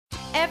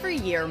Every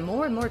year,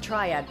 more and more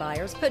Triad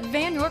buyers put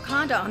Vann York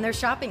Honda on their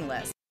shopping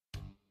list.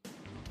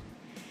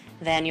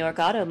 Vann York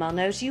Auto Mall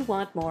knows you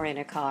want more in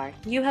a car.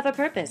 You have a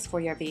purpose for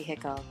your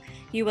vehicle.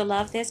 You will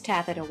love this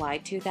taffeta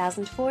white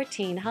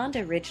 2014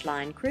 Honda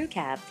Ridgeline Crew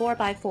Cab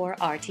 4x4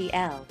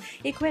 RTL,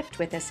 equipped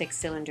with a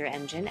 6-cylinder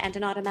engine and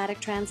an automatic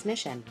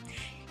transmission.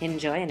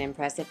 Enjoy an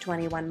impressive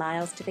 21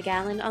 miles to the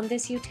gallon on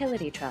this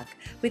utility truck,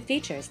 with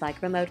features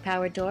like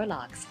remote-powered door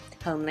locks,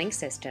 home link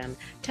system,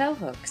 tow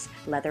hooks,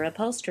 leather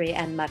upholstery,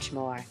 and much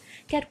more.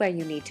 Get where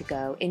you need to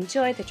go,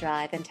 enjoy the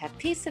drive, and have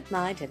peace of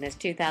mind in this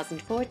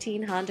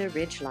 2014 Honda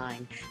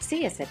Ridgeline.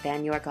 See us at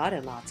Vann York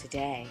Auto Mall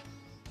today.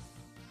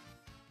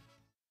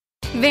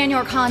 Vann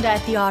York Honda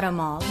at the Auto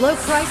Mall. Low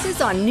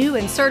prices on new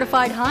and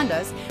certified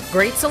Hondas,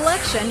 great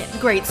selection,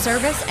 great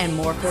service, and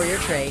more for your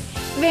trade.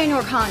 Vann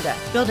York Honda,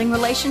 building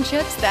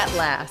relationships that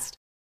last.